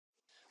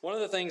One of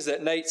the things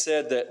that Nate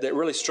said that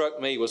really struck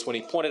me was when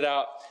he pointed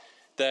out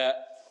that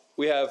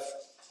we have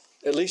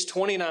at least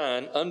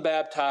 29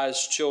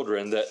 unbaptized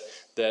children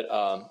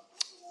that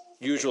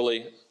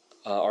usually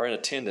are in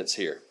attendance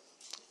here.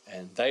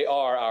 And they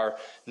are our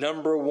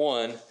number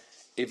one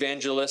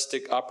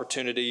evangelistic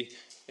opportunity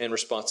and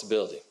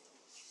responsibility.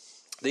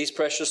 These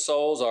precious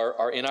souls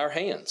are in our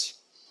hands.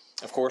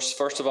 Of course,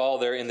 first of all,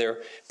 they're in their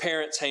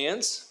parents'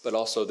 hands, but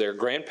also their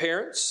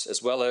grandparents,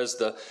 as well as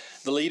the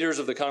leaders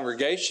of the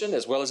congregation,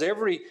 as well as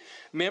every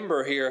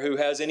member here who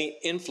has any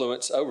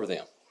influence over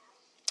them.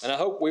 And I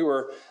hope we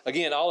were,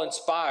 again, all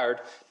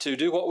inspired to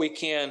do what we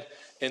can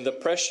in the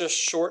precious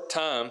short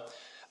time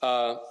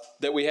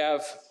that we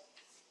have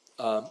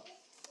an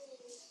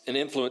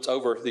influence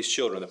over these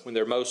children when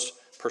they're most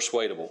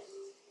persuadable.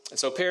 And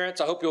so parents,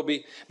 I hope you'll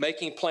be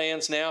making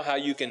plans now how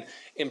you can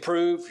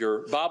improve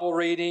your Bible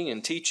reading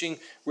and teaching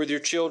with your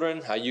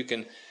children, how you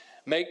can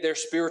make their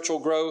spiritual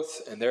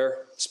growth and their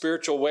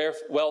spiritual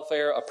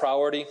welfare a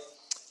priority.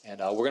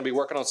 And we're going to be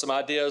working on some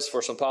ideas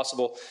for some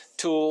possible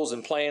tools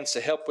and plans to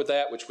help with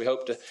that, which we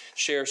hope to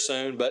share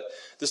soon. But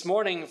this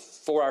morning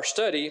for our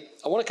study,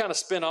 I want to kind of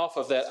spin off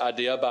of that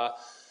idea by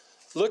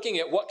looking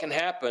at what can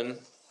happen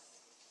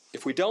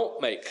if we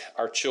don't make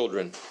our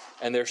children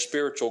and their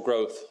spiritual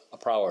growth a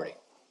priority.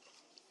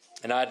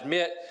 And I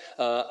admit,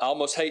 I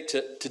almost hate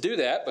to do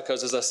that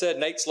because, as I said,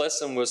 Nate's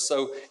lesson was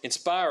so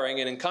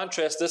inspiring. And in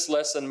contrast, this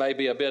lesson may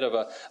be a bit of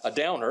a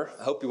downer.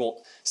 I hope you won't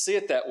see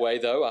it that way,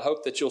 though. I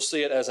hope that you'll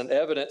see it as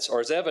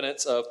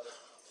evidence of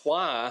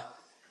why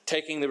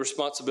taking the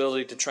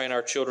responsibility to train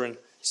our children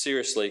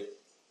seriously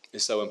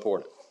is so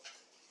important.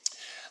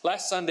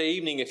 Last Sunday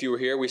evening, if you were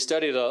here, we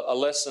studied a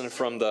lesson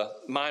from the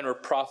minor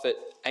prophet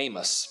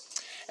Amos.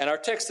 And our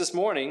text this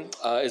morning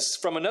is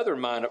from another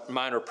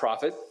minor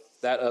prophet,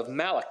 that of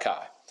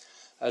Malachi.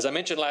 As I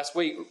mentioned last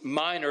week,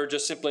 minor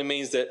just simply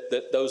means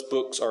that those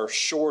books are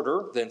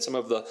shorter than some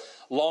of the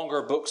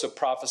longer books of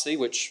prophecy,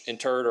 which in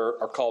turn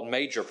are called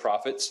major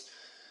prophets.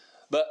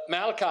 But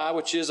Malachi,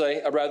 which is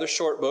a rather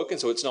short book,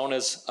 and so it's known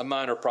as a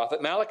minor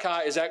prophet,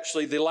 Malachi is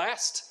actually the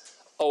last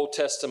Old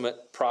Testament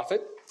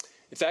prophet.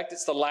 In fact,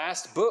 it's the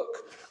last book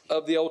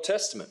of the Old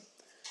Testament.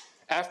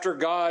 After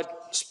God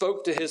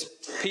spoke to his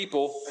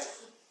people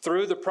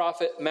through the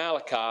prophet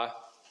Malachi,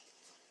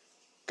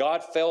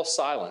 God fell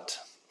silent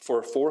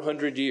for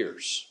 400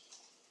 years.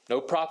 No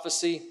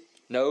prophecy,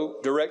 no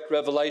direct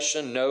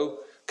revelation, no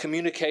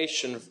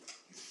communication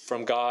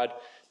from God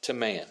to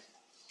man.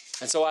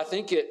 And so I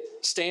think it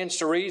stands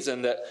to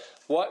reason that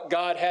what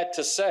God had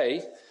to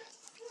say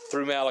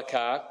through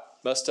Malachi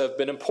must have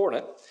been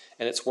important,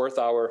 and it's worth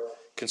our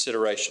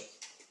consideration.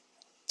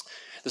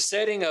 The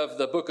setting of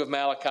the book of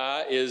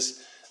Malachi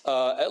is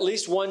at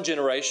least one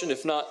generation,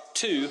 if not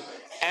two,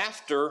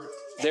 after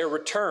their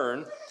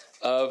return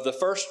of the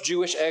first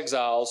Jewish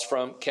exiles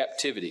from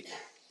captivity.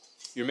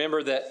 You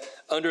remember that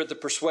under the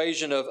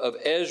persuasion of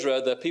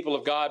Ezra, the people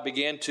of God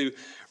began to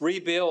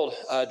rebuild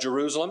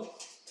Jerusalem,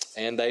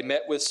 and they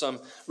met with some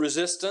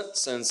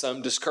resistance and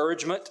some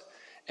discouragement,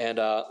 and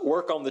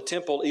work on the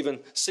temple even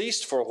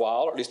ceased for a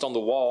while, or at least on the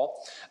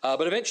wall.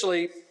 But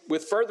eventually,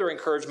 with further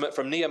encouragement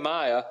from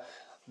Nehemiah,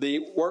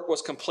 the work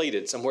was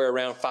completed somewhere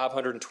around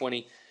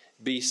 520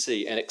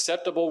 BC, and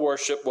acceptable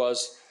worship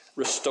was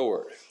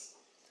restored.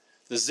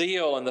 The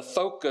zeal and the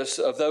focus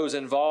of those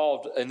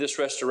involved in this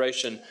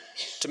restoration,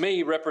 to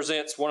me,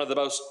 represents one of the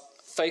most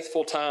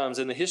faithful times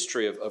in the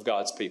history of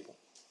God's people.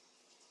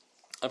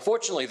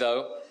 Unfortunately,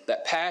 though,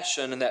 that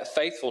passion and that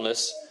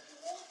faithfulness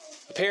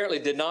apparently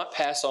did not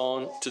pass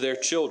on to their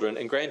children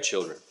and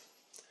grandchildren.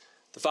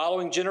 The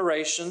following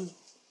generation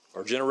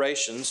or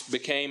generations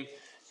became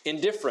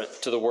indifferent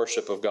to the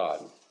worship of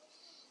God.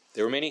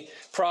 There were many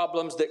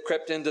problems that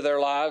crept into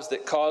their lives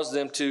that caused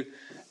them to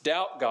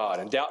doubt God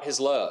and doubt his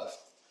love.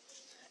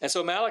 And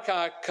so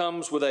Malachi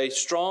comes with a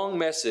strong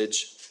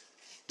message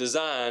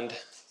designed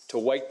to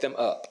wake them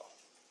up.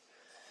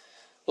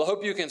 Well, I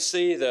hope you can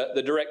see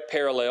the direct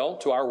parallel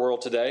to our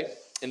world today.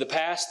 In the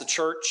past, the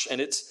church and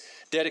its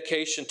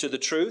dedication to the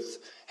truth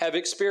have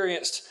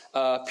experienced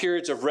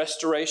periods of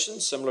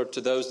restoration similar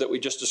to those that we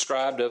just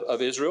described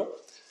of Israel.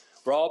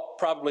 We're all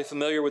probably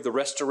familiar with the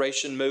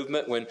Restoration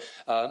movement when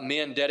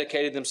men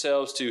dedicated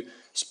themselves to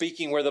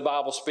speaking where the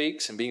Bible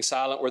speaks and being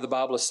silent where the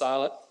Bible is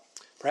silent.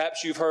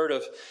 Perhaps you've heard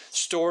of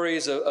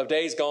stories of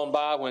days gone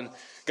by when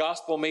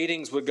gospel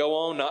meetings would go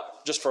on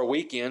not just for a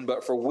weekend,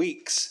 but for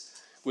weeks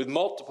with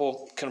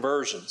multiple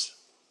conversions.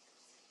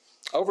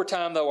 Over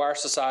time, though, our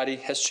society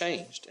has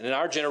changed. And in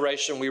our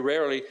generation, we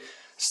rarely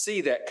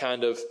see that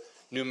kind of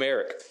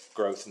numeric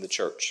growth in the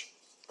church.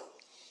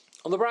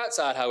 On the bright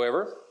side,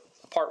 however,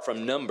 apart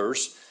from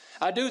numbers,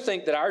 I do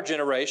think that our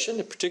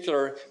generation,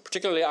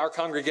 particularly our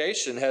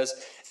congregation,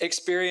 has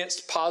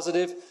experienced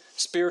positive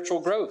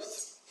spiritual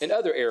growth in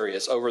other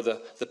areas over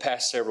the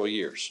past several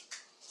years.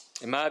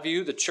 In my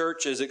view, the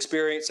church is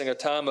experiencing a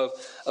time of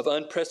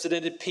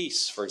unprecedented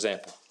peace, for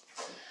example.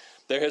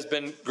 There has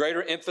been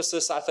greater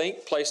emphasis, I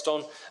think, placed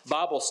on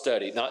Bible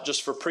study, not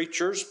just for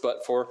preachers,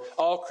 but for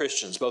all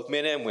Christians, both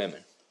men and women.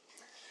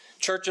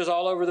 Churches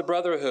all over the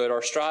brotherhood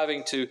are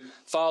striving to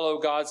follow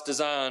God's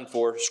design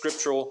for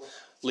scriptural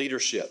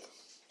leadership.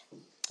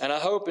 And I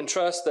hope and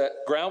trust that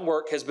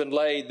groundwork has been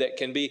laid that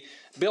can be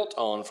built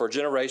on for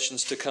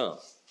generations to come.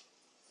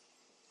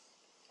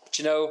 But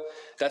you know,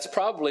 that's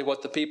probably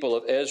what the people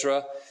of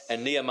Ezra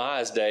and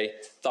Nehemiah's day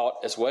thought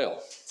as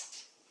well.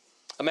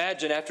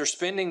 Imagine after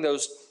spending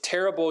those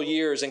terrible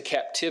years in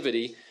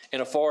captivity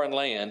in a foreign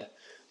land,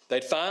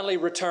 they'd finally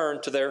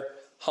returned to their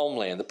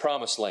homeland, the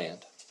Promised Land.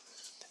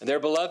 And their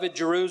beloved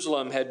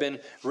Jerusalem had been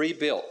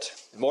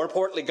rebuilt. And more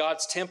importantly,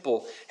 God's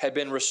temple had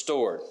been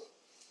restored.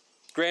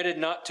 Granted,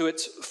 not to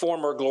its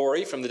former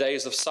glory from the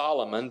days of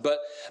Solomon, but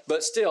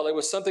still, it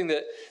was something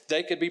that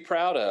they could be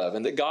proud of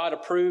and that God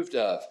approved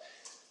of.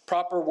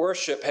 Proper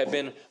worship had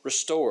been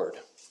restored.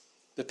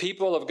 The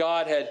people of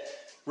God had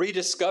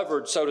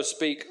rediscovered, so to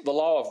speak, the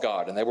law of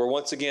God, and they were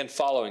once again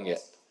following it.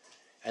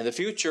 And the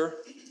future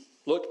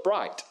looked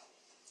bright.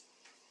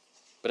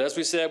 But as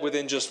we said,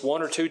 within just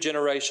 1 or 2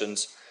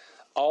 generations,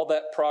 all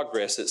that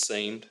progress, it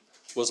seemed,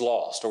 was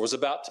lost or was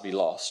about to be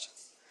lost.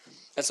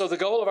 And so the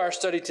goal of our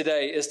study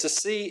today is to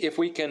see if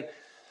we can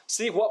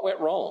see what went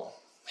wrong.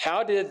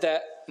 How did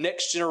that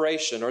next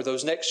generation or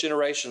those next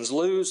generations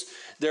lose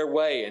their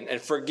way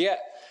and forget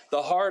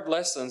the hard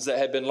lessons that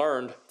had been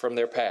learned from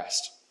their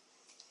past?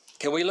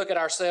 Can we look at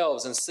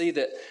ourselves and see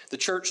that the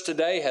church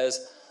today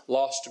has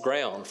lost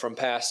ground from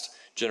past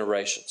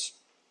generations?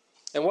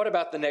 And what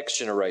about the next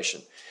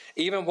generation?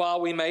 Even while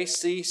we may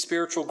see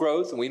spiritual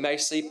growth and we may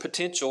see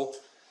potential,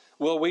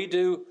 will we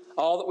do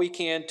all that we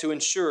can to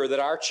ensure that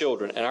our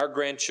children and our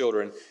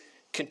grandchildren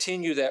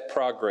continue that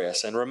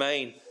progress and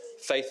remain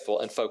faithful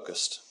and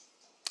focused?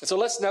 And so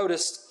let's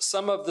notice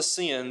some of the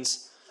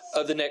sins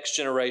of the next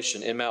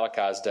generation in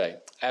Malachi's day,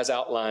 as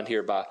outlined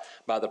here by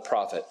the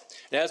prophet.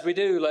 And as we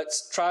do,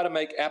 let's try to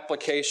make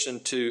application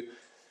to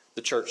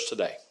the church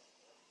today.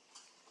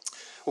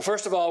 Well,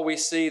 first of all, we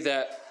see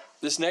that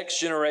this next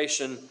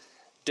generation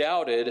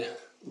doubted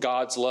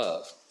God's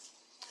love.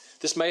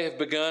 This may have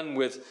begun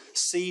with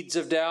seeds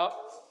of doubt,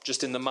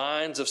 just in the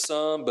minds of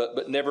some,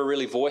 but never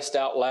really voiced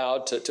out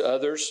loud to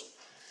others.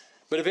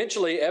 But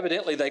eventually,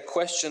 evidently, they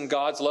questioned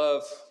God's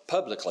love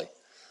publicly.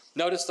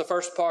 Notice the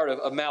first part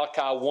of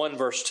Malachi 1,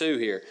 verse 2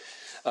 here.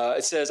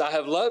 It says, I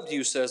have loved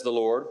you, says the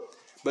Lord,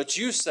 but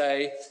you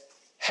say,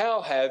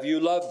 how have you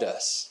loved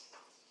us?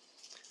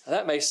 Now,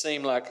 that may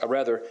seem like a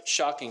rather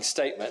shocking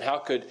statement. How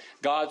could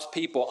God's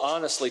people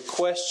honestly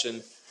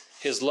question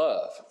his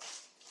love?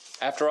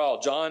 After all,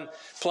 John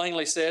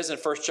plainly says in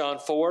 1 John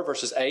 4,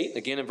 verses 8, and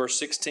again in verse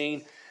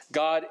 16,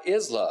 God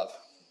is love.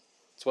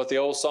 It's what the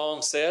old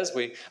song says.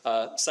 We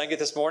sang it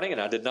this morning,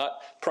 and I did not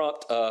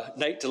prompt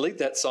Nate to lead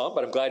that song,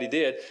 but I'm glad he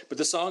did. But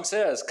the song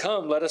says,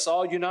 come, let us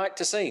all unite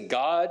to sing.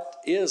 God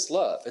is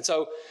love. And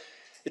so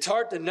it's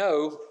hard to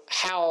know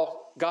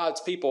how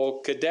God's people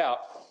could doubt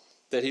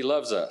that he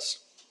loves us.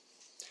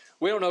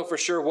 We don't know for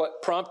sure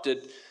what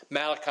prompted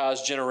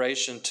Malachi's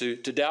generation to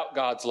doubt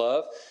God's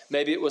love.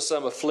 Maybe it was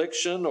some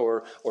affliction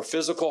or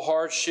physical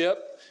hardship.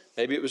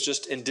 Maybe it was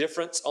just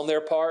indifference on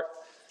their part.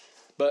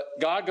 But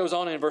God goes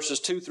on in verses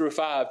 2 through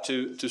 5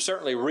 to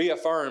certainly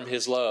reaffirm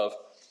his love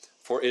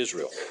for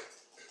Israel.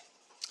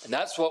 And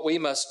that's what we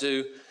must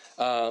do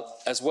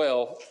as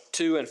well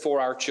to and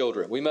for our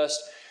children. We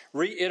must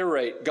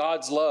reiterate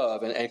God's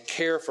love and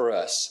care for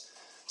us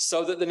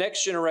so that the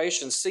next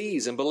generation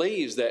sees and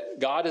believes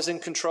that God is in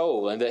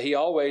control and that he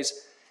always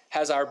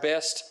has our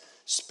best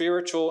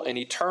spiritual and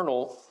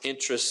eternal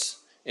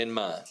interests in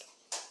mind.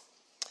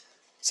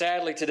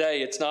 Sadly,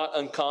 today, it's not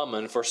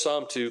uncommon for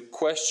some to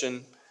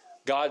question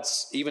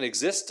God's even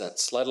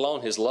existence, let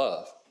alone his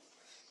love.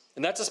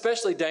 And that's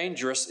especially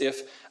dangerous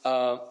if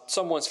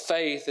someone's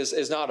faith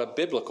is not a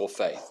biblical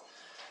faith,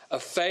 a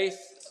faith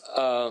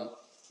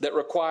that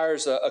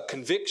requires a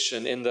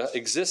conviction in the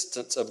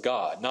existence of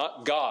God,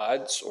 not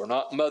gods or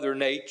not Mother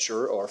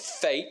Nature or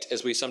fate,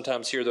 as we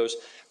sometimes hear those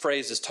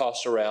phrases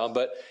tossed around,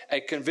 but a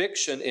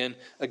conviction in,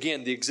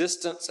 again, the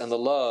existence and the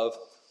love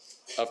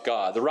of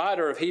God. The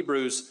writer of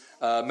Hebrews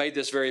made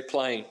this very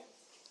plain.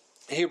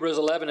 In Hebrews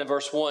 11 and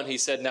verse 1, he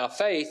said, now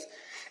faith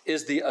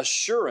is the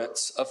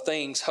assurance of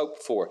things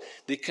hoped for,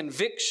 the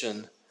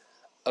conviction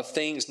of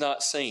things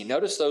not seen.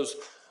 Notice those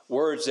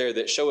words there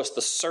that show us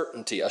the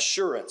certainty,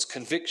 assurance,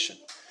 conviction.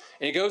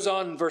 And he goes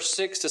on in verse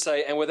 6 to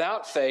say, and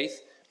without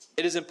faith,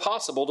 it is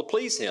impossible to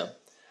please him.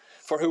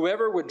 For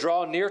whoever would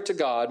draw near to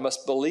God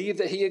must believe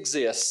that he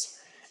exists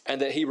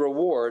and that he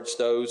rewards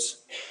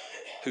those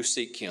who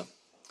seek him.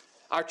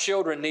 Our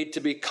children need to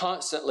be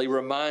constantly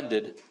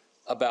reminded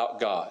about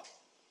God.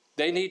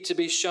 They need to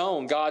be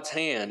shown God's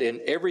hand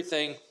in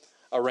everything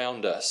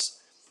around us.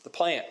 The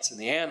plants and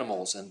the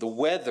animals and the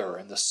weather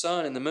and the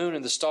sun and the moon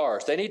and the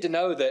stars. They need to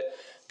know that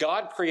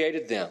God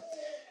created them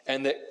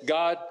and that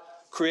God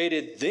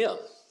created them,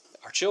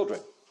 our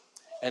children,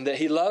 and that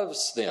he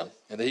loves them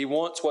and that he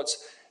wants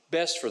what's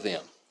best for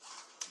them.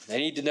 They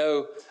need to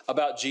know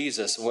about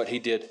Jesus and what he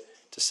did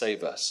to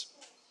save us.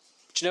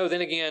 But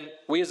then again,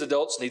 we as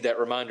adults need that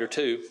reminder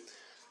too.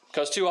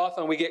 Because too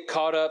often we get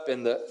caught up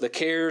in the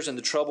cares and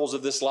the troubles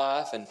of this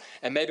life,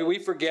 and maybe we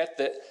forget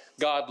that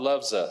God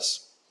loves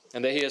us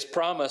and that He has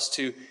promised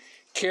to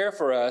care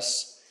for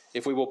us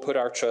if we will put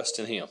our trust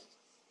in Him.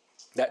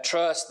 That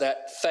trust,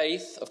 that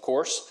faith, of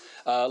course,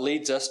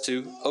 leads us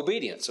to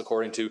obedience,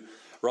 according to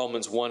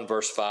Romans 1,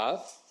 verse 5.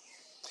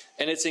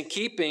 And it's in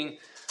keeping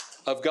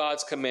of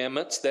God's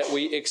commandments that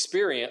we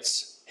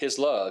experience His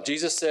love.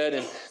 Jesus said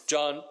in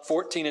John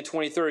 14 and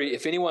 23,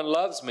 if anyone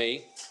loves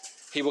me,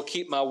 he will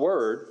keep my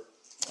word,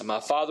 and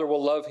my Father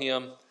will love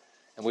him,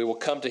 and we will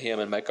come to him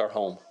and make our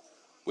home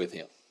with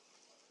him.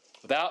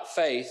 Without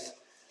faith,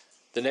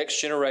 the next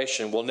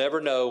generation will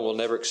never know, will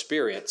never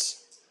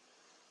experience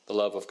the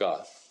love of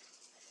God.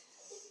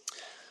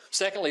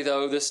 Secondly,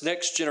 though, this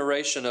next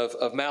generation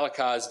of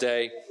Malachi's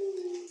day,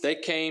 they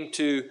came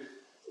to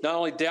not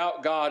only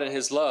doubt God and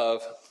His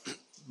love,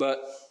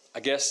 but I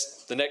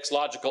guess the next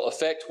logical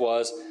effect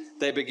was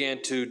they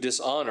began to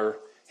dishonor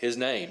His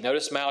name.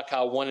 Notice Malachi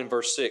 1 and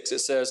verse 6. It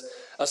says,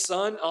 a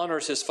son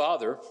honors his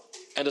father,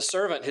 and a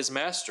servant his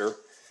master.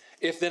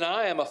 If then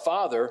I am a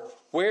father,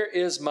 where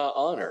is my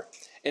honor?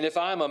 And if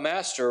I am a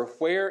master,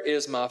 where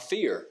is my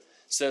fear?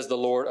 Says the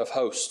Lord of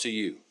hosts to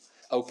you,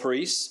 O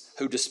priests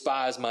who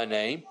despise my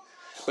name.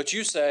 But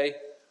you say,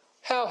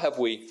 how have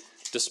we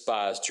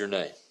despised your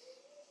name?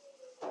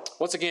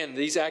 Once again,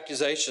 these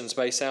accusations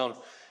may sound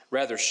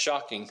rather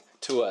shocking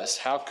to us.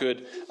 How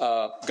could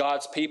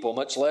God's people,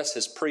 much less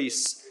His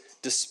priests,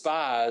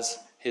 despise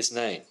His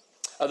name?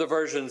 Other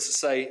versions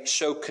say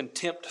show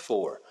contempt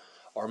for,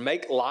 or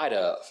make light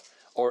of,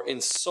 or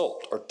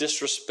insult, or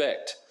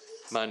disrespect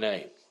my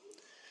name.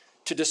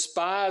 To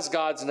despise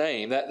God's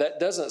name, that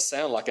doesn't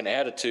sound like an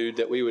attitude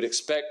that we would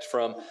expect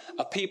from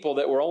a people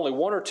that were only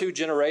one or two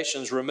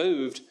generations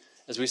removed,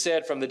 as we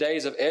said, from the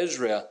days of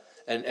Ezra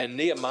and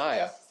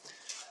Nehemiah.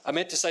 I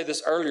meant to say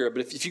this earlier,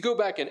 but if you go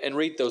back and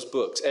read those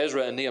books,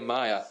 Ezra and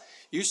Nehemiah,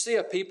 you see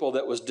a people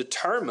that was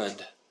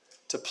determined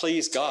to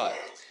please God.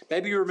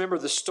 Maybe you remember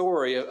the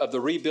story of the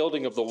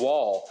rebuilding of the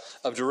wall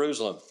of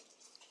Jerusalem.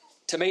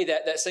 To me,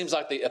 that seems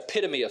like the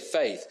epitome of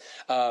faith.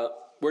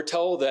 We're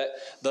told that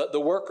the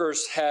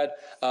workers had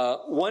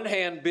one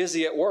hand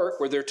busy at work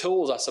with their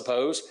tools, I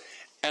suppose,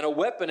 and a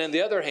weapon in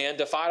the other hand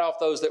to fight off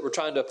those that were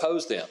trying to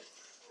oppose them.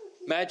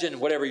 Imagine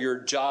whatever your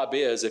job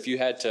is if you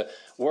had to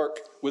work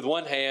with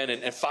one hand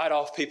and fight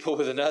off people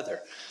with another.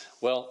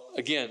 Well,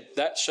 again,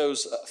 that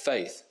shows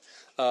faith.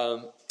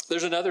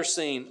 There's another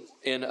scene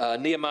in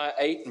Nehemiah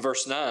 8 and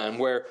verse 9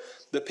 where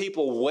the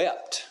people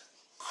wept,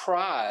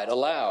 cried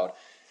aloud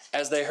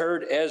as they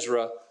heard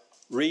Ezra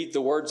read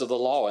the words of the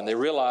law, and they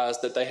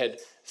realized that they had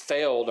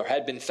failed or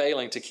had been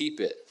failing to keep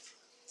it.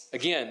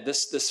 Again,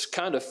 this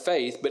kind of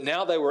faith, but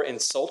now they were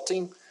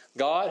insulting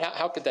God.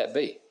 How could that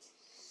be?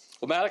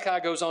 Well,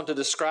 Malachi goes on to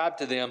describe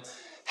to them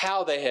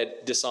how they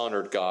had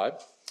dishonored God.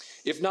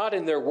 If not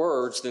in their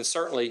words, then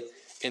certainly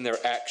in their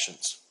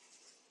actions.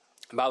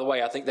 And by the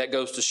way, I think that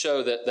goes to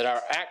show that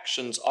our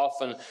actions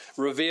often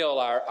reveal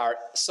our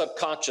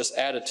subconscious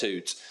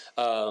attitudes.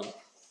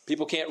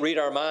 People can't read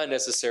our mind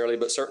necessarily,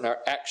 but certain our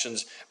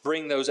actions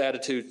bring those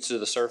attitudes to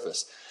the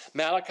surface.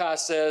 Malachi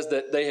says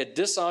that they had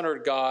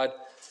dishonored God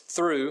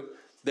through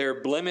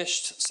their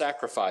blemished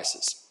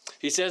sacrifices.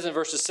 He says in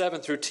verses 7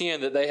 through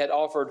 10 that they had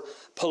offered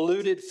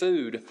polluted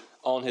food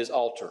on His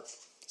altar,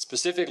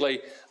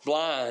 specifically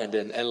blind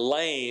and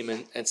lame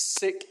and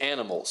sick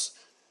animals.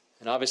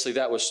 And obviously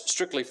that was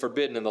strictly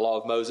forbidden in the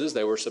law of Moses.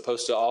 They were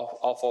supposed to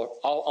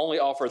only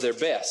offer their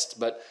best,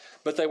 but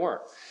they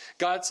weren't.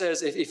 God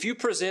says, if you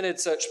presented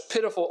such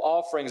pitiful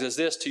offerings as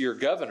this to your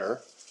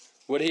governor,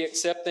 would he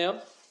accept them?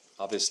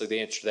 Obviously the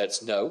answer to that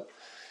is no.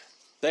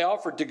 They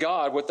offered to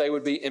God what they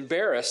would be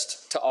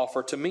embarrassed to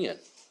offer to men.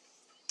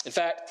 In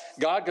fact,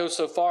 God goes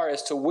so far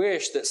as to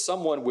wish that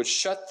someone would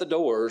shut the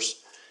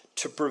doors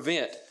to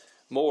prevent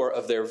more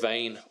of their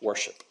vain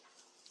worship.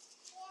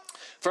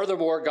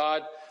 Furthermore,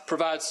 God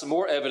provides some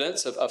more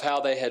evidence of how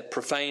they had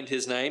profaned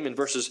His name. In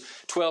verses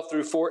 12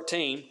 through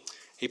 14,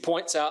 He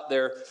points out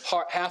their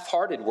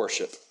half-hearted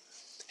worship.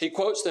 He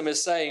quotes them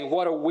as saying,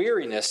 what a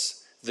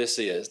weariness this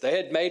is. They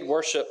had made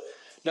worship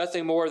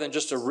nothing more than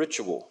just a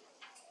ritual.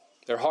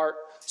 Their heart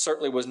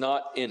certainly was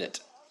not in it.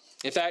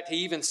 In fact, He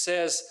even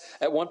says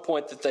at one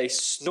point that they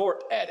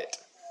snort at it.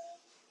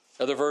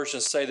 Other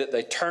versions say that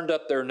they turned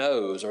up their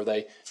nose or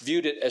they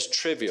viewed it as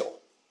trivial.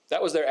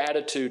 That was their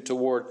attitude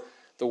toward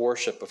the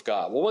worship of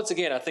God. Well, once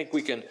again, I think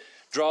we can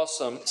draw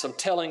some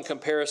telling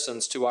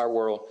comparisons to our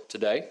world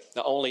today,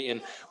 not only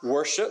in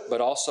worship,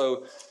 but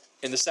also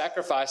in the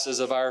sacrifices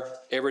of our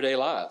everyday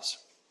lives.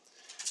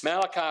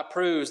 Malachi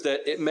proves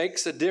that it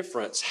makes a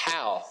difference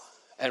how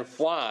and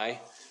why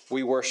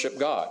we worship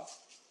God.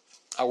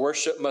 Our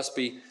worship must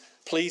be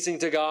pleasing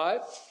to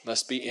God,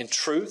 must be in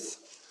truth,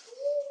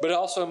 but it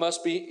also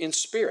must be in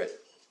spirit,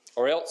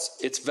 or else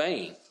it's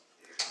vain.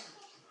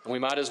 And we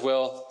might as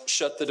well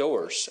shut the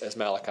doors, as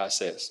Malachi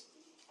says.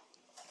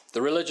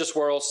 The religious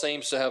world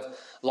seems to have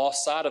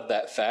lost sight of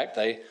that fact.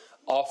 They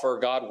offer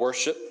God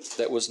worship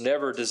that was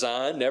never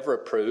designed, never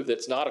approved,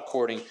 that's not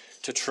according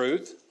to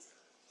truth.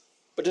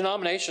 But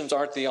denominations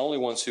aren't the only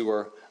ones who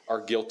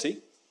are guilty.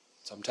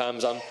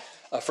 Sometimes I'm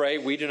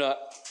afraid we do not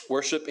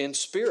worship in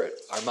spirit.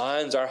 Our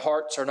minds, our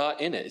hearts are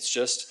not in it. It's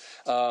just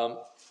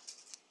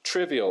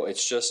trivial.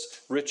 It's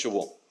just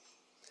ritual.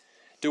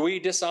 Do we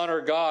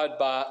dishonor God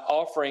by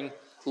offering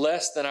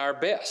less than our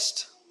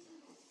best?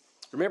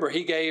 Remember,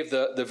 he gave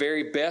the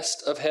very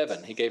best of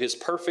heaven. He gave his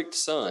perfect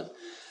Son.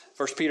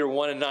 1 Peter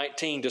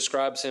 1:19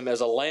 describes him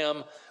as a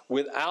lamb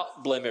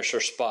without blemish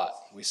or spot.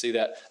 We see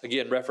that,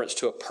 again, reference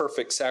to a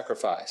perfect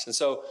sacrifice. And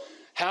so,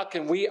 how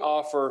can we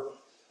offer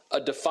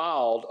a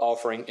defiled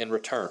offering in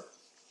return?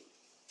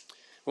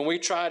 When we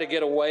try to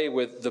get away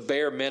with the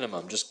bare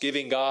minimum, just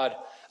giving God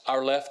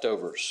our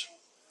leftovers,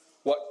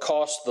 what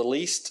costs the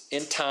least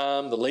in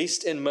time, the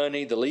least in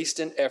money, the least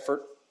in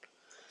effort,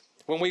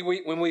 when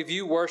we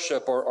view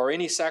worship or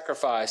any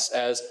sacrifice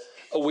as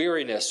a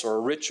weariness or a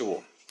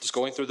ritual, just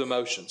going through the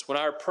motions, when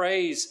our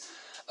praise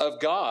of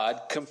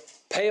God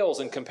pales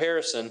in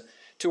comparison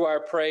to our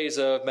praise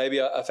of maybe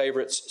a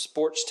favorite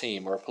sports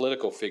team or a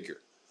political figure,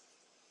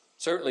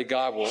 certainly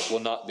God will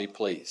not be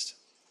pleased.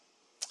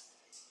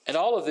 And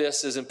all of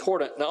this is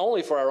important not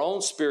only for our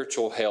own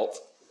spiritual health,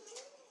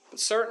 but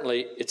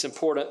certainly it's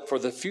important for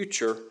the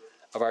future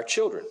of our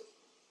children.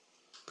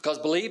 Because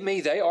believe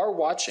me, they are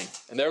watching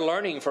and they're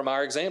learning from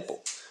our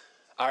example.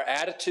 Our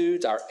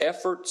attitudes, our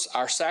efforts,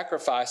 our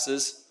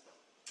sacrifices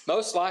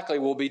most likely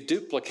will be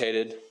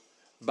duplicated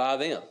by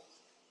them.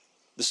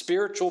 The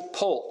spiritual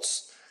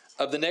pulse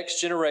of the next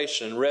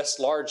generation rests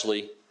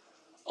largely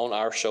on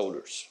our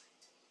shoulders.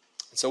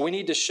 And so we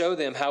need to show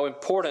them how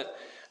important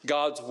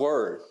God's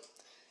word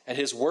and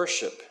his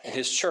worship and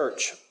his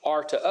church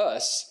are to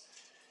us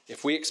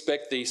if we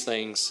expect these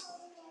things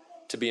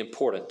to be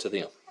important to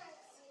them.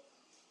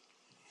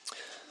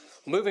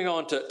 Moving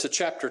on to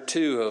chapter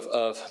 2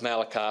 of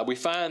Malachi, we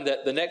find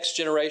that the next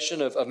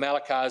generation of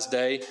Malachi's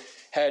day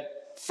had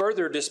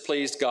further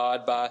displeased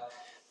God by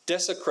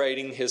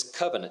desecrating his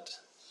covenant.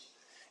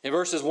 In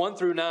verses 1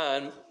 through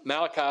 9,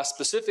 Malachi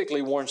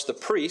specifically warns the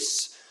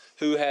priests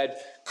who had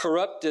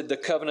corrupted the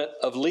covenant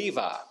of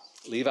Levi.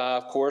 Levi,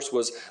 of course,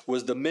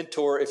 was the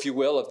mentor, if you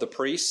will, of the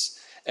priests.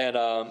 And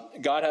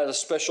God had a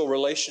special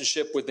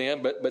relationship with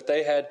them, but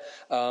they had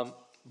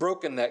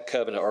broken that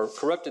covenant or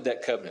corrupted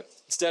that covenant.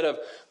 Instead of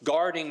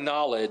guarding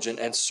knowledge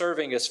and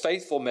serving as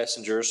faithful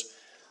messengers,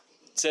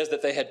 it says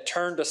that they had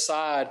turned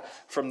aside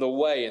from the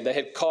way and they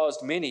had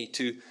caused many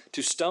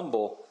to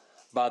stumble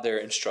by their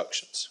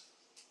instructions.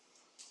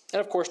 And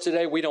of course,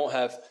 today we don't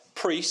have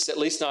priests, at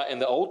least not in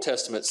the Old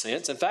Testament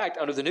sense. In fact,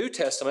 under the New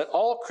Testament,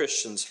 all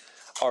Christians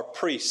are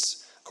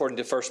priests, according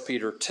to 1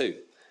 Peter 2.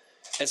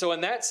 And so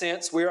in that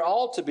sense, we are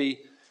all to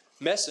be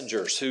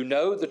messengers who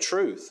know the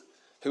truth,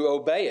 who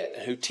obey it,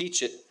 and who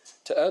teach it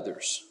to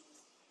others.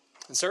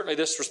 And certainly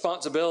this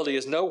responsibility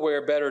is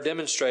nowhere better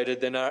demonstrated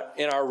than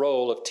in our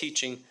role of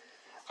teaching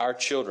our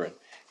children,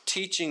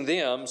 teaching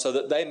them so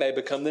that they may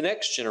become the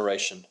next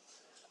generation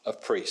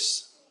of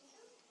priests.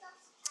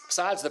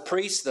 Besides the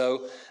priests,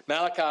 though,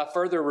 Malachi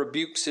further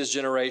rebukes his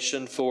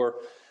generation for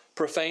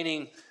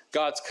profaning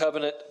God's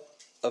covenant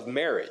of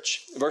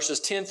marriage. Verses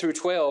 10 through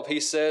 12,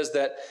 he says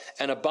that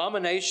an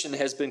abomination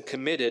has been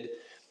committed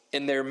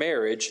in their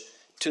marriage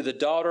to the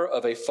daughter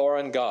of a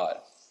foreign god.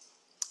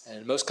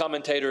 And most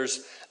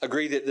commentators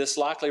agree that this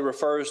likely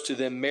refers to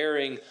them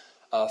marrying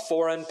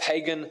foreign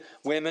pagan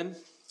women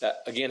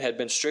that, again, had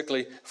been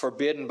strictly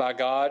forbidden by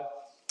God.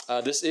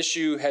 This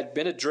issue had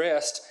been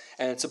addressed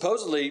and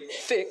supposedly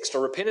fixed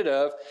or repented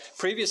of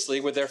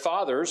previously with their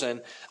fathers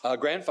and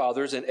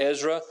grandfathers in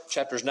Ezra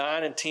chapters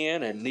 9 and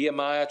 10 and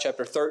Nehemiah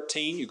chapter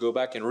 13. You go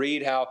back and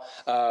read how,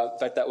 in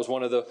fact, that was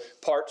one of the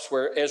parts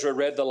where Ezra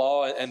read the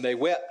law and they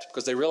wept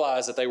because they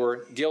realized that they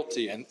were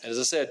guilty. And as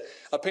I said,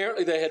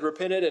 apparently they had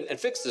repented and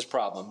fixed this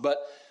problem. But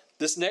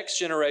this next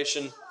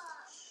generation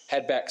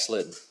had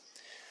backslidden.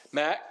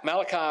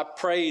 Malachi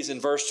prays in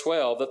verse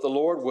 12 that the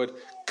Lord would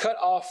cut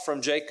off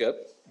from Jacob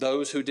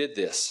those who did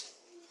this.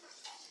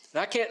 And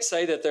I can't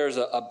say that there's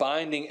a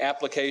binding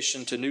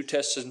application to New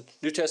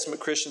Testament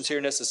Christians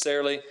here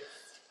necessarily,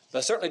 but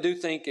I certainly do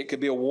think it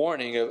could be a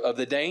warning of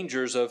the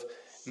dangers of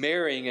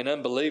marrying an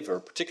unbeliever,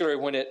 particularly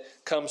when it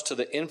comes to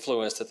the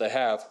influence that they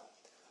have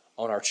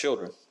on our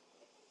children.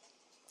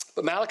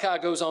 But Malachi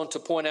goes on to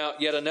point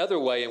out yet another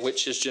way in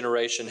which his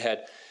generation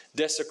had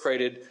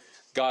desecrated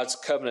God's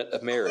covenant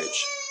of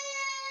marriage,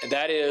 and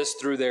that is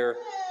through their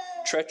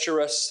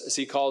treacherous, as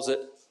he calls it,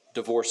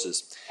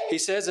 divorces. He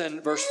says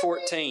in verse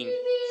 14,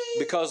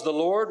 "Because the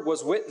Lord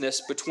was witness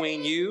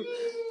between you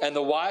and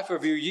the wife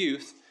of your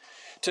youth,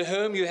 to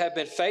whom you have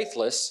been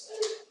faithless,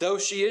 though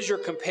she is your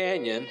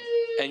companion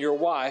and your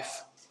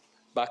wife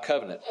by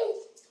covenant."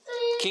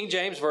 King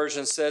James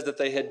Version says that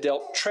they had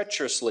dealt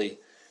treacherously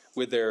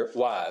with their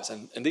wives.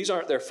 And these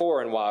aren't their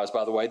foreign wives,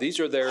 by the way.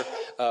 These are their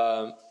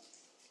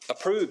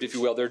approved, if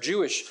you will, their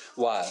Jewish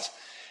wives.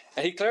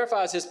 And he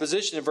clarifies his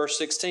position in verse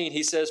 16.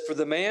 He says, "For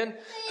the man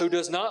who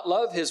does not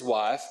love his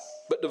wife,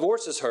 but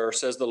divorces her,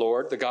 says the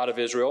Lord, the God of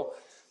Israel,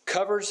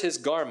 covers his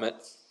garment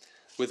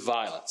with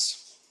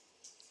violence."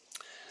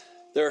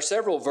 There are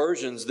several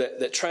versions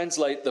that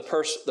translate the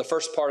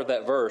first part of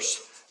that verse.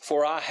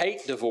 For I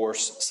hate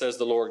divorce, says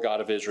the Lord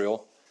God of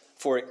Israel,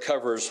 for it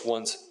covers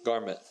one's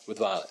garment with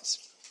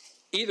violence.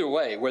 Either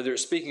way, whether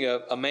it's speaking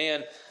of a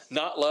man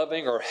not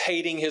loving or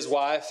hating his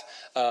wife,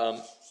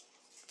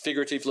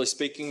 figuratively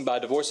speaking, by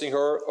divorcing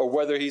her, or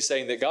whether he's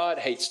saying that God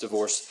hates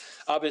divorce,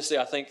 obviously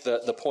I think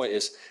the point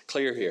is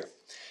clear here.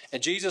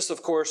 And Jesus,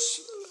 of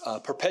course,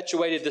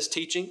 perpetuated this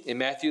teaching in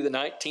Matthew, the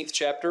 19th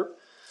chapter.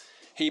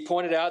 He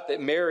pointed out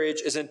that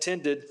marriage is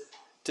intended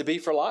to be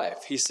for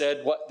life. He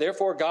said,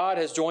 therefore God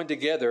has joined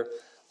together,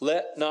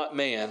 let not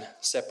man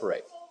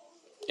separate.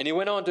 And he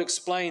went on to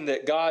explain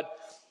that God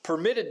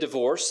permitted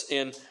divorce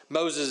in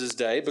Moses'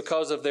 day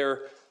because of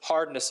their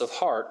hardness of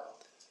heart.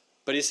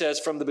 But he says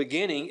from the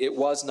beginning it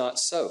was not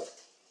so.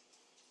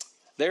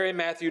 There in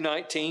Matthew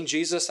 19,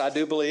 Jesus, I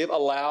do believe,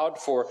 allowed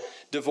for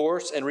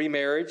divorce and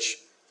remarriage,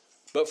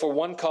 but for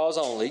one cause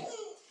only,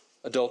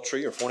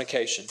 adultery or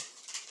fornication.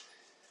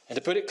 And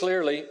to put it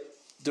clearly,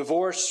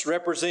 divorce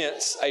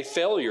represents a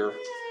failure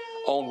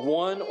on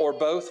one or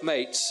both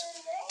mates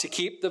to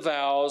keep the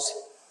vows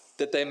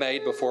that they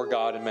made before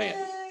God and man.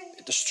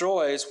 It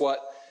destroys what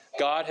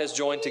God has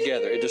joined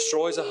together. It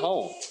destroys a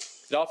home.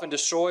 It often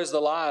destroys the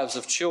lives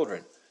of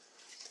children.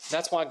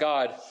 That's why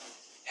God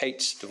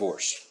hates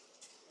divorce.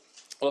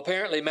 Well,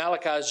 apparently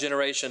Malachi's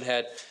generation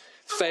had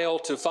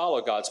failed to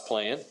follow God's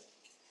plan.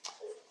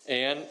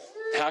 And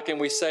how can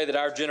we say that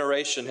our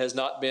generation has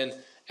not been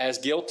as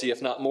guilty,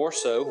 if not more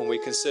so, when we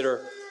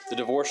consider the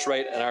divorce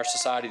rate in our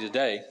society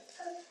today?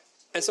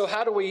 And so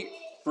how do we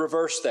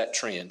reverse that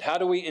trend? How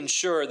do we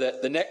ensure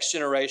that the next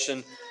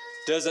generation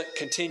doesn't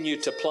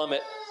continue to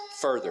plummet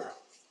further?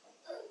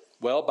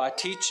 Well, by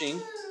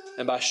teaching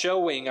and by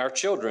showing our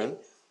children,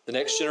 the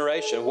next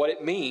generation, what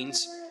it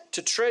means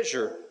to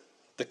treasure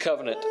the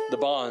covenant, the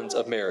bonds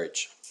of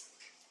marriage.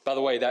 By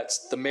the way,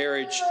 that's the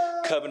marriage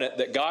covenant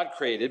that God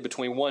created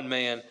between one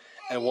man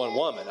and one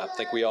woman. I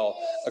think we all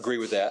agree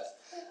with that.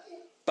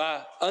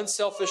 By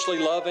unselfishly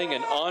loving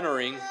and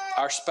honoring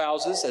our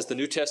spouses, as the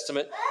New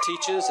Testament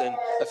teaches in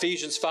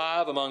Ephesians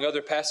 5, among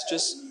other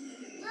passages,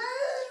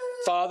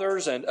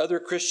 fathers and other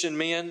Christian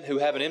men who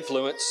have an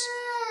influence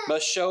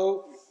must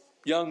show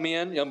young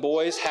men, young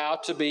boys, how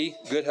to be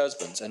good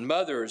husbands. And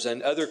mothers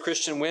and other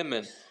Christian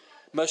women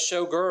must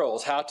show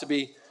girls how to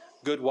be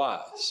good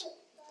wives.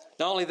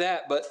 Not only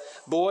that, but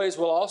boys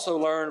will also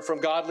learn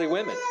from godly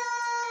women.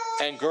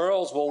 And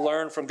girls will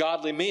learn from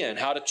godly men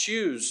how to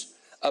choose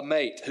a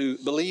mate who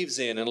believes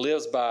in and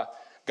lives by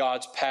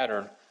God's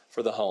pattern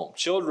for the home.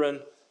 Children,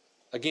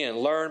 again,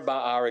 learn by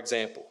our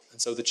example.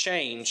 And so the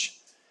change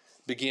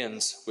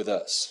begins with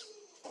us.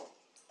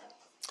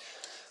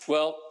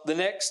 Well, the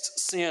next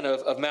sin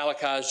of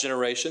Malachi's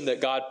generation that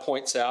God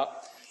points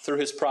out through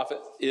his prophet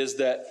is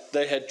that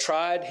they had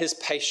tried his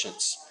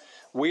patience,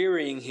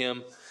 wearying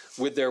him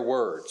with their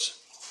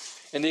words.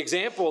 And the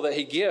example that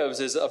he gives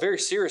is a very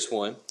serious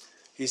one.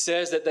 He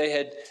says that they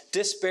had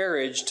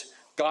disparaged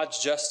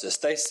God's justice.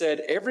 They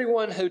said,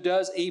 everyone who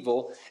does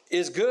evil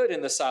is good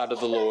in the sight of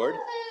the Lord,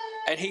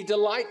 and he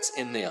delights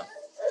in them.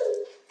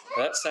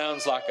 That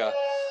sounds like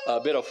a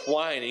bit of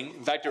whining.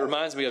 In fact, it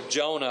reminds me of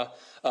Jonah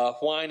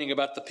whining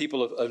about the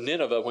people of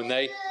Nineveh when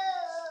they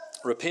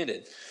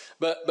repented.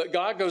 But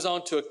God goes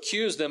on to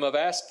accuse them of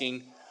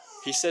asking.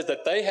 He said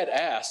that they had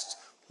asked,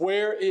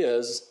 where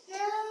is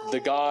the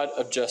God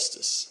of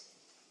justice?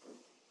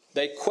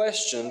 They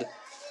questioned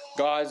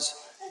God's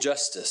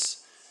justice.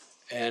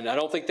 And I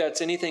don't think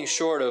that's anything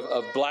short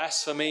of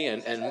blasphemy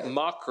and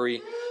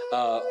mockery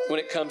when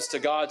it comes to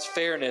God's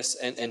fairness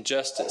and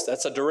justice.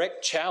 That's a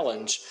direct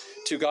challenge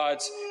to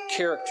God's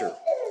character.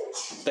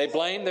 They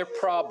blamed their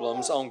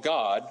problems on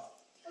God,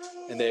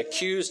 and they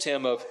accused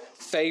him of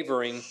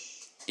favoring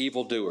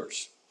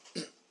evildoers.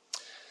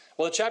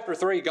 Well, in chapter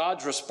 3,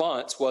 God's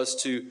response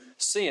was to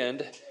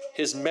send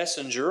his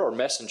messenger or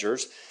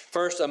messengers.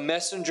 First, a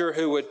messenger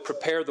who would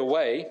prepare the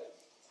way.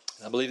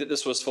 I believe that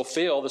this was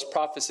fulfilled. This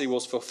prophecy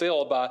was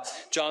fulfilled by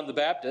John the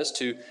Baptist,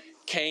 who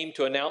came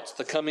to announce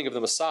the coming of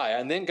the Messiah.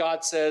 And then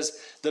God says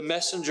the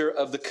messenger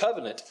of the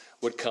covenant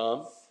would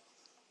come.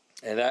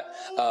 And that,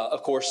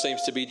 of course,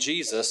 seems to be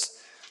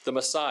Jesus, the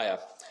Messiah,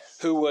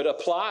 who would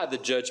apply the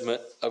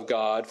judgment of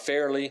God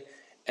fairly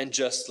and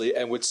justly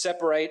and would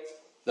separate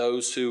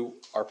those who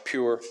are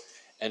pure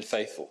and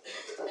faithful.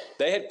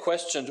 They had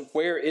questioned,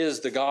 where is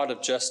the God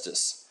of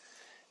justice?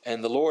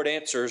 And the Lord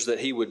answers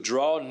that he would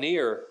draw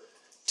near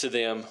to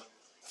them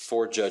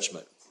for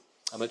judgment.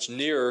 How much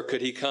nearer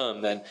could he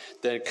come than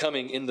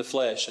coming in the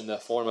flesh in the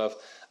form of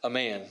a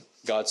man,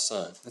 God's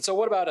Son? And so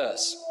what about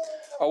us?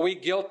 Are we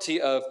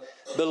guilty of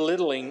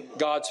belittling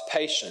God's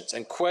patience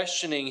and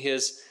questioning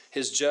his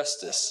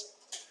justice?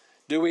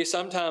 Do we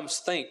sometimes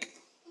think,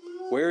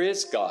 where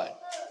is God?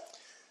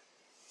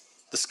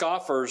 The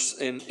scoffers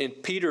in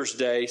Peter's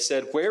day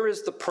said, where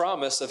is the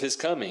promise of his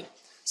coming?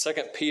 2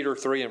 Peter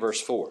 3 and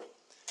verse 4.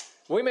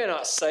 We may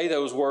not say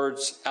those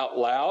words out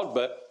loud,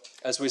 but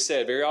as we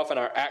said, very often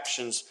our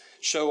actions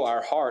show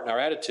our heart and our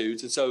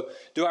attitudes. And so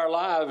do our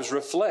lives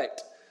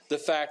reflect the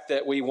fact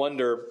that we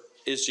wonder,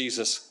 is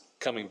Jesus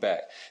coming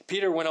back.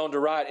 Peter went on to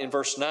write in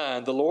verse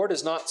 9, "The Lord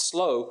is not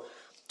slow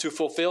to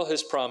fulfill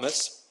his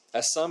promise,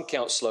 as some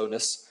count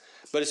slowness,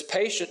 but is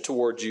patient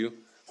toward you,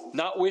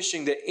 not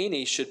wishing that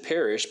any should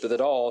perish, but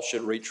that all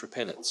should reach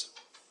repentance."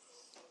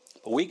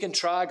 But we can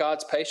try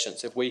God's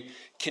patience if we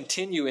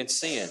continue in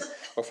sin,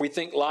 or if we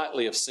think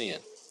lightly of sin.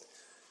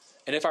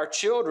 And if our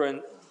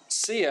children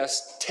see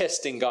us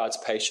testing God's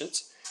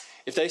patience,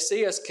 if they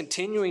see us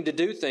continuing to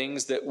do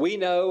things that we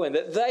know and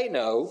that they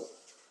know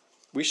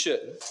we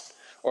shouldn't,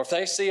 or if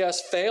they see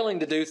us failing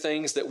to do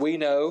things that we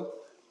know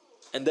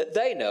and that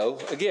they know,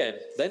 again,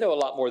 they know a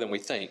lot more than we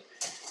think,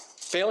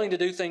 failing to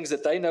do things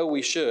that they know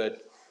we should,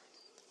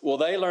 will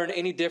they learn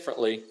any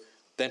differently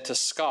than to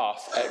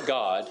scoff at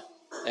God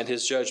and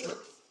his judgment?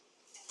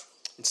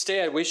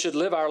 Instead, we should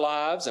live our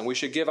lives and we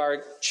should give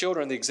our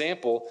children the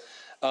example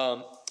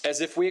as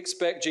if we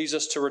expect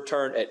Jesus to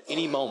return at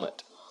any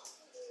moment.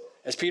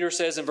 As Peter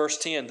says in verse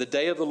 10, the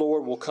day of the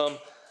Lord will come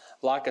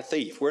like a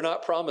thief. We're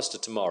not promised a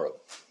tomorrow.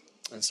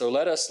 And so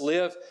let us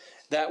live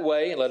that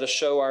way, and let us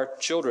show our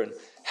children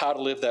how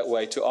to live that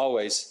way, to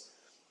always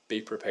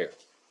be prepared.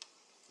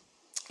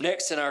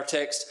 Next in our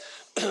text,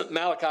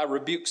 Malachi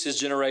rebukes his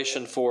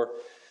generation for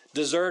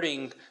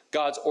deserting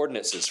God's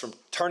ordinances, from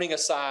turning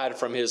aside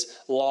from his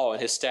law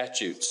and his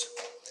statutes.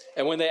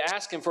 And when they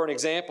ask him for an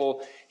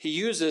example, he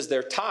uses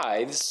their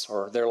tithes,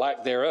 or their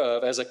lack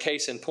thereof, as a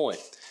case in point.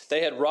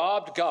 They had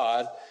robbed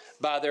God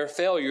by their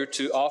failure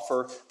to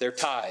offer their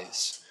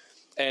tithes.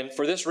 And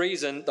for this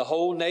reason, the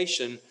whole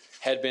nation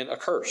had been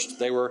accursed.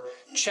 They were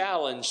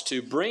challenged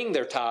to bring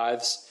their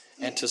tithes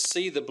and to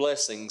see the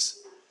blessings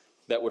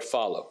that would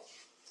follow.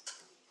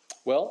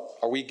 Well,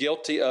 are we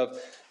guilty of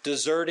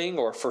deserting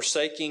or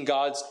forsaking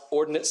God's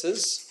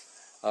ordinances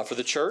for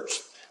the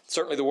church?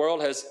 Certainly the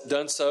world has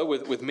done so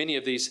with many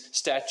of these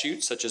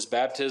statutes, such as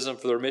baptism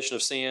for the remission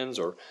of sins,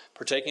 or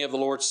partaking of the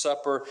Lord's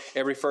Supper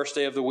every first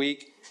day of the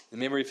week in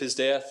memory of his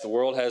death. The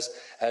world has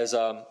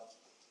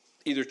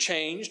either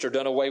changed or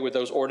done away with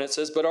those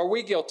ordinances. But are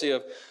we guilty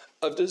of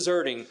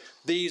deserting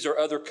these or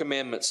other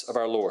commandments of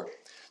our Lord,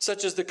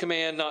 such as the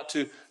command not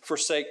to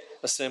forsake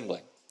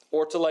assembling,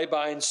 or to lay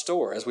by in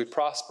store as we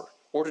prosper,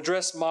 or to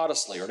dress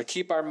modestly, or to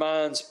keep our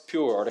minds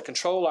pure, or to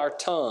control our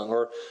tongue,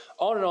 or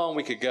on and on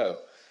we could go.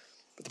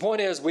 But the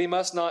point is, we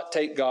must not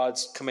take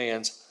God's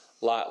commands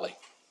lightly.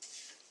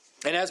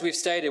 And as we've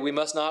stated, we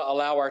must not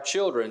allow our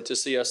children to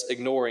see us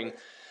ignoring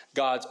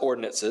God's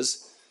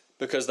ordinances,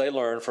 because they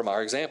learn from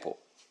our example.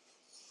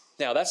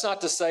 Now, that's not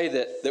to say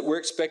that we're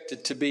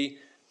expected to be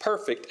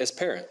perfect as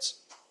parents.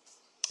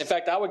 In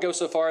fact, I would go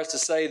so far as to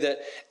say that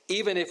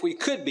even if we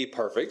could be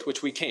perfect,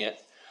 which we can't,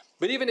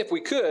 but even if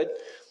we could,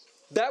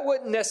 that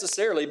wouldn't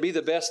necessarily be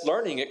the best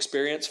learning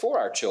experience for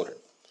our children.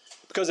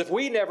 Because if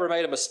we never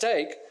made a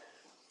mistake,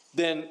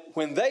 then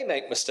when they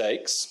make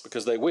mistakes,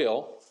 because they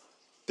will,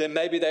 then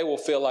maybe they would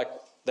feel like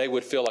they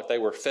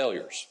were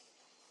failures.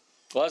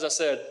 Well, as I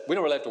said, we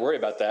don't really have to worry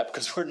about that,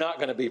 because we're not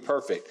going to be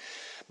perfect.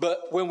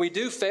 But when we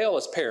do fail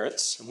as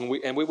parents,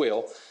 and we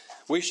will,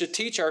 we should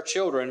teach our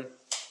children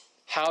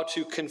how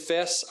to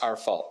confess our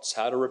faults,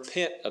 how to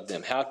repent of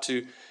them, how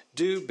to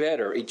do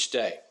better each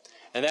day.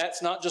 And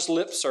that's not just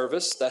lip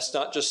service. That's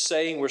not just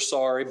saying we're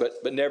sorry,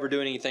 but never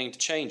doing anything to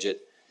change it.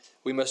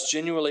 We must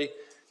genuinely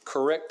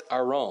correct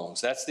our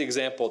wrongs. That's the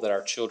example that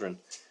our children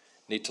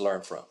need to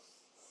learn from.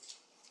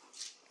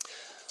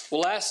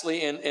 Well,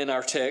 lastly, in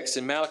our text,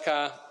 in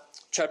Malachi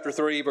chapter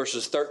 3,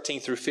 verses 13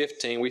 through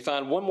 15, we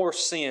find one more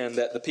sin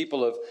that the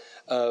people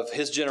of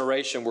his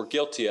generation were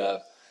guilty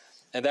of,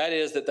 and that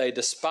is that they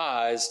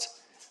despised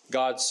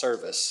God's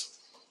service.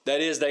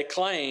 That is, they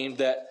claimed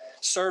that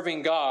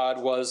serving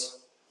God was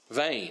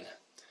vain.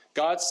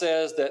 God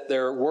says that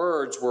their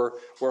words were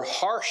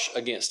harsh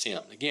against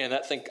him. Again, I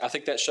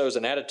think that shows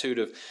an attitude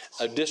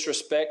of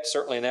disrespect,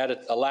 certainly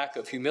a lack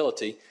of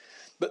humility.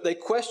 But they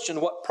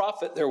questioned what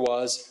profit there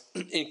was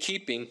in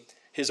keeping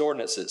his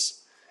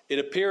ordinances. It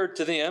appeared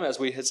to them, as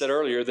we had said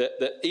earlier,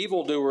 that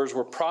evildoers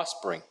were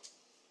prospering.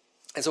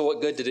 And so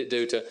what good did it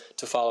do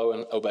to follow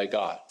and obey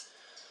God?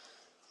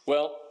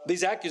 Well,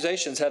 these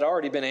accusations had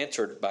already been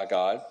answered by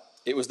God.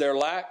 It was their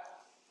lack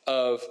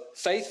of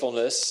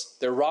faithfulness,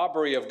 their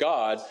robbery of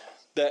God,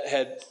 that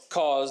had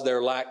caused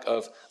their lack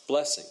of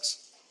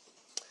blessings.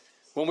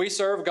 When we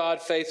serve God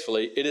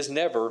faithfully, it is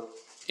never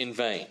in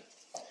vain.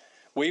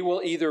 We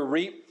will either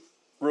reap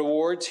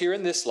rewards here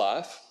in this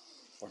life,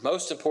 or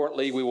most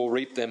importantly, we will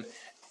reap them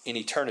in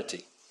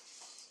eternity.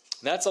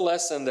 And that's a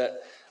lesson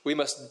that we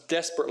must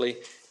desperately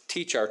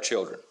teach our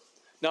children.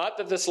 Not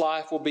that this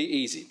life will be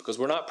easy, because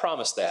we're not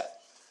promised that,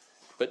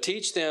 but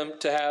teach them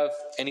to have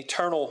an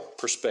eternal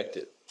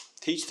perspective.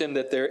 Teach them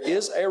that there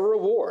is a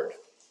reward.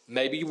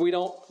 Maybe we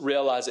don't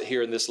realize it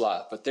here in this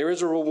life, but there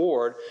is a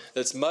reward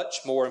that's much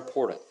more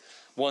important,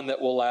 one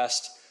that will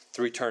last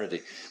through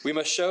eternity. We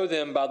must show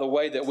them by the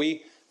way that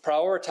we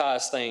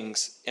prioritize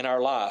things in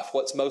our life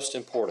what's most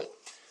important,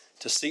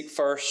 to seek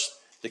first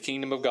the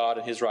kingdom of God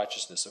and his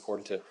righteousness,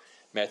 according to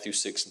Matthew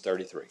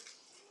 6:33.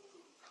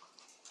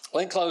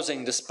 Well, in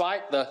closing,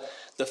 despite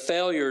the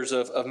failures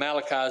of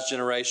Malachi's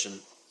generation,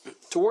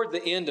 toward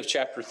the end of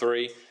chapter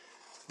 3,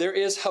 there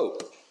is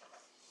hope.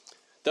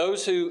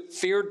 Those who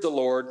feared the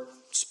Lord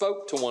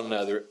spoke to one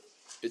another,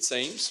 it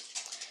seems,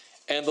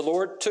 and the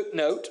Lord took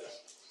note.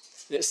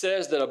 It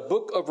says that a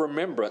book of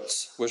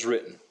remembrance was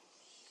written.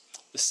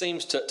 This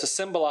seems to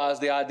symbolize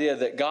the idea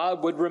that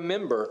God would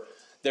remember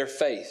their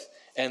faith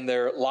and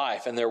their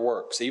life and their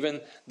works,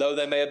 even though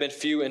they may have been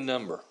few in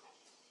number.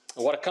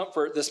 And what a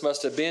comfort this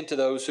must have been to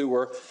those who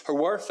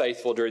were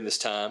faithful during this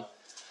time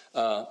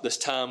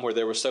where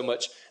there was so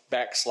much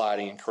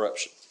backsliding and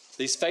corruption.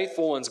 These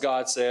faithful ones,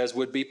 God says,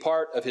 would be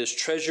part of his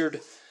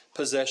treasured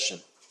possession.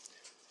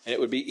 And it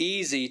would be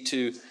easy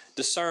to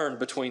discern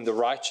between the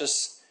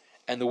righteous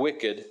and the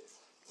wicked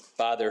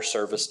by their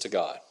service to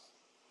God.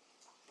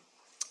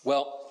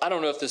 Well, I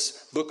don't know if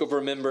this book of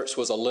remembrance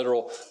was a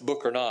literal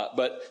book or not,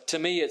 but to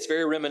me it's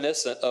very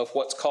reminiscent of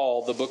what's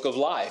called the book of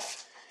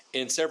life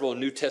in several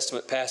New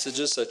Testament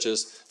passages, such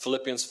as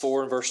Philippians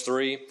 4 and verse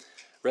 3,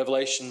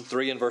 Revelation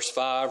 3 and verse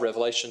 5,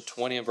 Revelation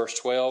 20 and verse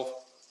 12.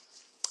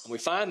 And we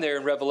find there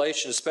in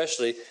Revelation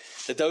especially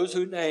that those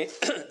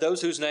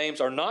whose names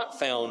are not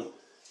found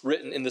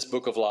written in this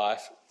book of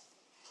life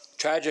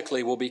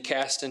tragically will be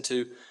cast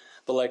into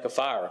the lake of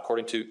fire,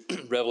 according to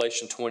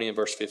Revelation 20 and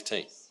verse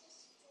 15.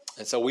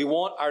 And so we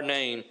want our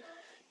name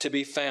to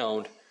be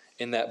found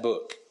in that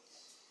book.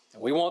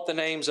 And we want the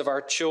names of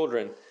our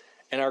children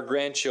and our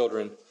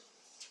grandchildren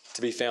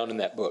to be found in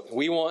that book.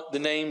 We want the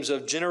names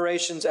of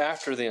generations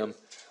after them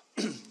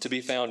to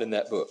be found in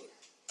that book.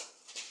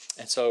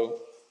 And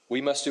so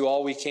we must do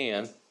all we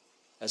can,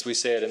 as we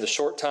said, in the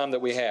short time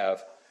that we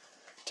have,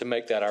 to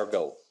make that our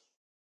goal.